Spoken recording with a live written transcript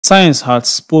science had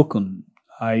spoken,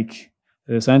 like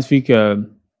the scientific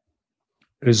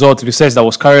research that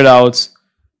was carried out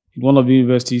in one of the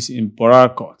universities in Port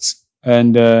Harcourt.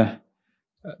 And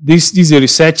this is a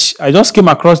research. I just came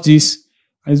across this,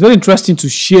 and it's very interesting to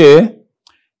share.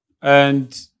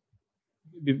 And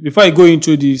before I go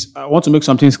into this, I want to make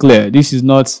some things clear. This is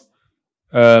not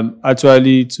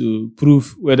actually to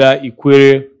prove whether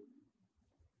Ikwerre,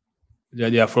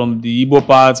 they are from the Igbo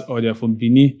part or they are from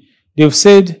Benin. They've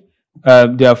said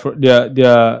they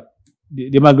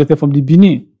migrated from the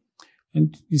Benin,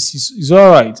 and it's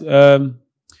all right.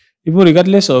 Even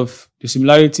regardless of the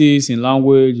similarities in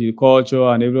language, the culture,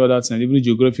 and every other thing, even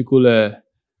geographical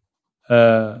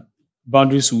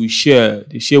boundaries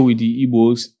they share with the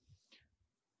Igbos,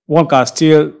 one can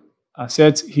still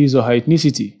assert his or her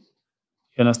ethnicity.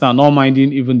 You understand? Not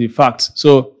minding even the facts.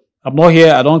 So I'm not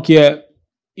here. I don't care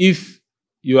if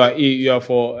you are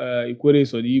for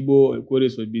Ikweres or the Igbo or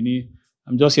Ikweres or Benin.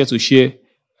 I'm just here to share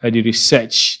the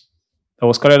research that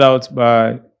was carried out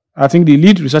by, I think the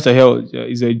lead researcher here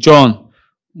is a John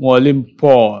Molim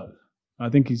Paul. I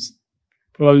think he's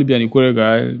probably be an Ikwerre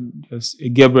guy. Just a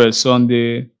Gabriel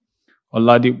Sunday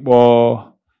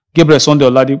Oladipo. Gabriel Sunday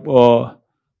Oladipo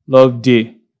Love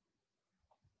Day.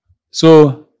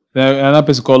 So another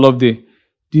person called Love Day.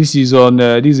 This is on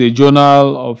this is a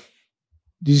journal of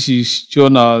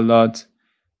journal that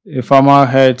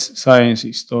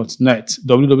farmerhealthsciences.net,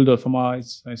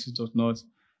 www.farmerhealthsciences.net. So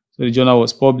the journal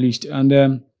was published, and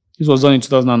this was done in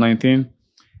 2019.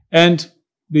 And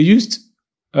they used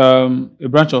a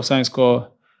branch of science called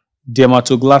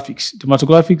dermatoglyphics.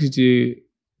 Dermatoglyphics is a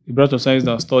branch of science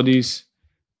that studies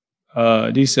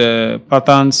these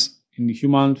patterns in the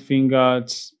human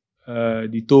fingers,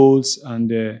 the toes,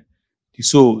 and the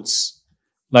soles,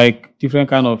 like different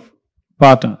kind of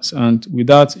patterns. And with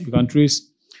that, you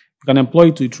can employ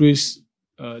it to trace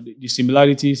the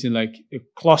similarities in like a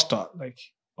cluster, like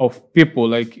of people,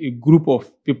 like a group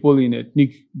of people in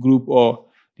ethnic group or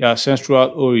their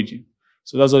ancestral origin.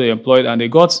 So that's what they employed, and they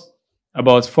got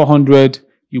about 400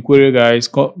 Ikwerre guys,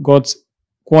 got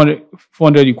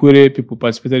 400 Ikwerre people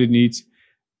participated in it,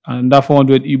 and that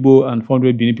 400 Igbo and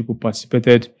 400 Benin people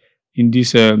participated in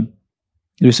this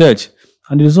research.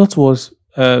 And the result was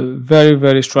very,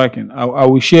 very striking. I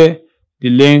will share the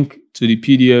link to the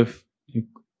PDF,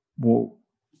 the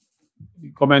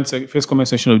first comment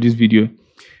section of this video.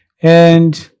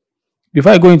 And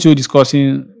before I go into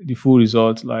discussing the full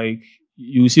result, like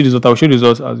you will see the result, I will show the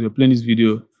results as we're playing this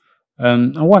video.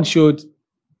 And one showed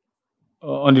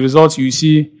on the results, you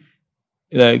see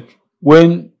like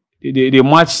when they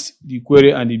matched the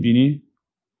Ikwerre and the Benin,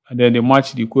 and then they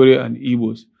matched the Ikwerre and the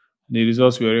Igbos, and the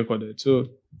results were recorded. So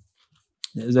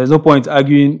there's no point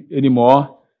arguing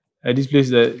anymore. This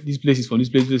place is from this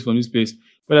place, this place from this place.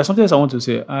 But there's something else I want to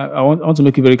say. I want to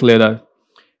make it very clear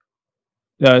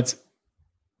that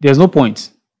there's no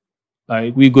point.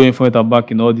 Like we going forward and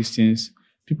back in all these things.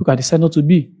 People can decide not to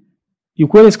be.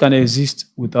 Ikweres can exist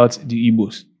without the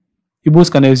Igbos. Igbos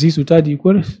can exist without the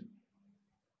Ikweres.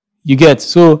 You get?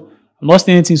 So I'm not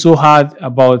saying anything so hard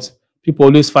about people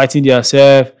always fighting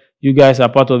themselves. You guys are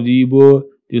part of the Igbo.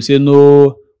 They'll say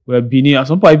no, we're Benin. And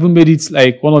some people even made it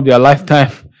like one of their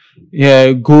lifetime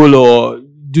goal or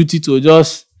duty to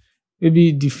just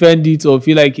maybe defend it or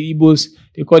feel like Igbos,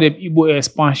 they call them Igbo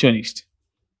expansionist.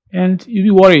 And you'll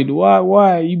be worried, why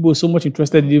are Igbo so much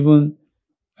interested in even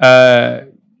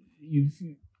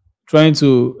trying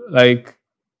to like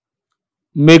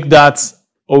make that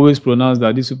always pronounced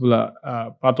that these people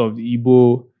are part of the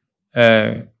Igbo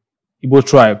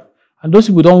tribe. And those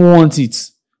people don't want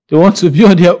it. They want to be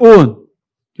on their own.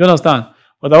 You understand?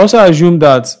 But I also assume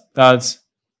that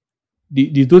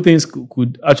the two things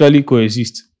could actually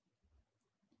coexist.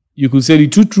 You could say the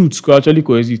two truths could actually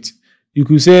coexist. You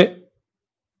could say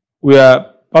we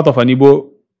are part of an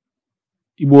Igbo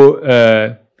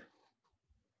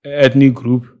ethnic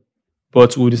group,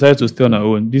 but we decided to stay on our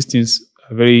own. These things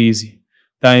are very easy.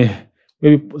 Then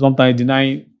maybe sometimes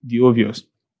denying the obvious.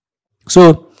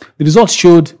 So the results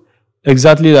showed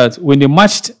exactly that when they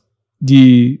matched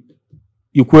the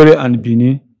Ikwerre and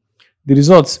Benin, the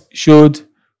results showed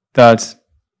that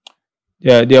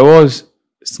there was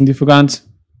significant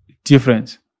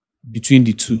difference between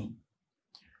the two.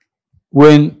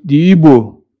 When the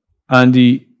Igbo and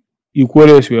the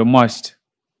Ikweres were matched,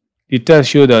 the test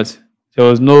showed that there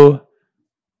was no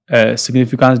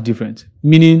significant difference,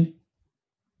 meaning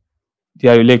they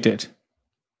are related.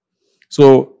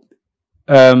 So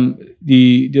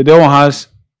the other one has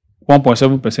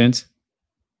 1.7%,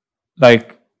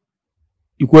 like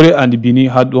Ikwerre and the Benin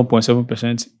had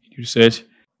 1.7% research.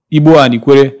 Igbo and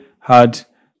Ikwerre had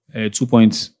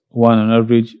 2.1%. one on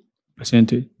average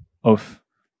percentage of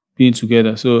being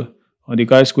together. So on the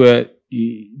chi-square,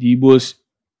 the Igbos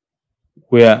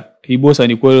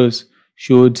and Ikweres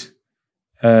showed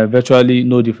virtually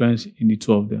no difference in the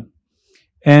two of them.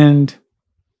 And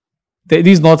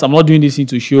this not, I'm not doing this thing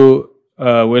to show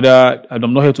whether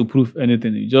I'm not here to prove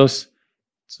anything. It's just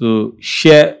to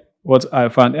share what I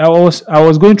found. I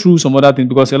was going through some other things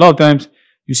because a lot of times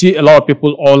you see a lot of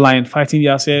people online fighting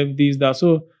themselves, this, that.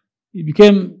 So it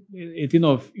became a thing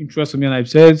of interest to me, and I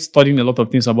started studying a lot of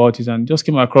things about it, and just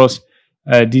came across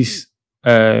this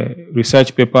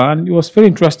research paper, and it was very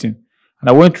interesting. And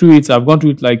I went through it. I've gone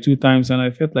through it like 2 times, and I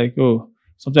felt like, oh,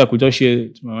 something I could just share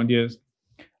to my audience.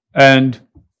 And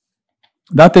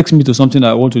that takes me to something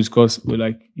I want to discuss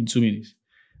in 2 minutes.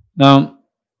 Now,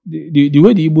 the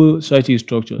way the Igbo society is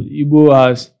structured, Igbo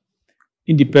has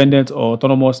independent or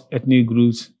autonomous ethnic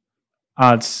groups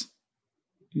that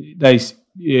is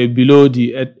below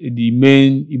the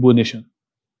main Igbo nation.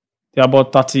 There are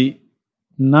about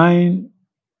 39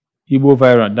 Igbo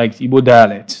variants, like Igbo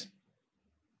dialects,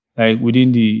 like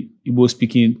within the Igbo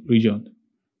speaking region.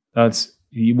 That's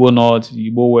the Igbo North,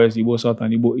 the Igbo West, the Igbo South,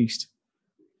 and Igbo East.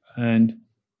 And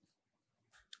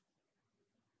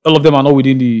all of them are not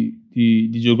within the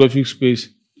geographic space,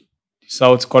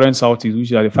 the current Southeast,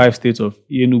 which are the 5 states of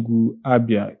Enugu,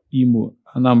 Abia, Imo,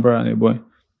 Anambra, and Ebonyi.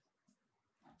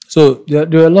 So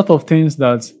there are a lot of things there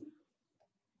are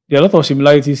a lot of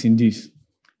similarities in this.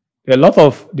 There are a lot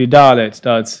of the dialects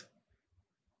that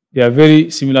they are very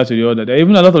similar to the other. There are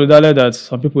even a lot of the dialects that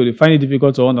some people they find it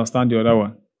difficult to understand the other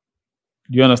one.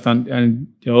 Do you understand? And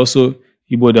there are also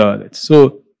Igbo dialects.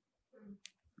 So,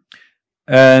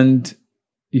 and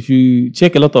if you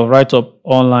check a lot of write-up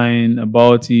online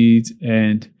about it,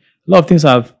 and a lot of things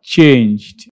have changed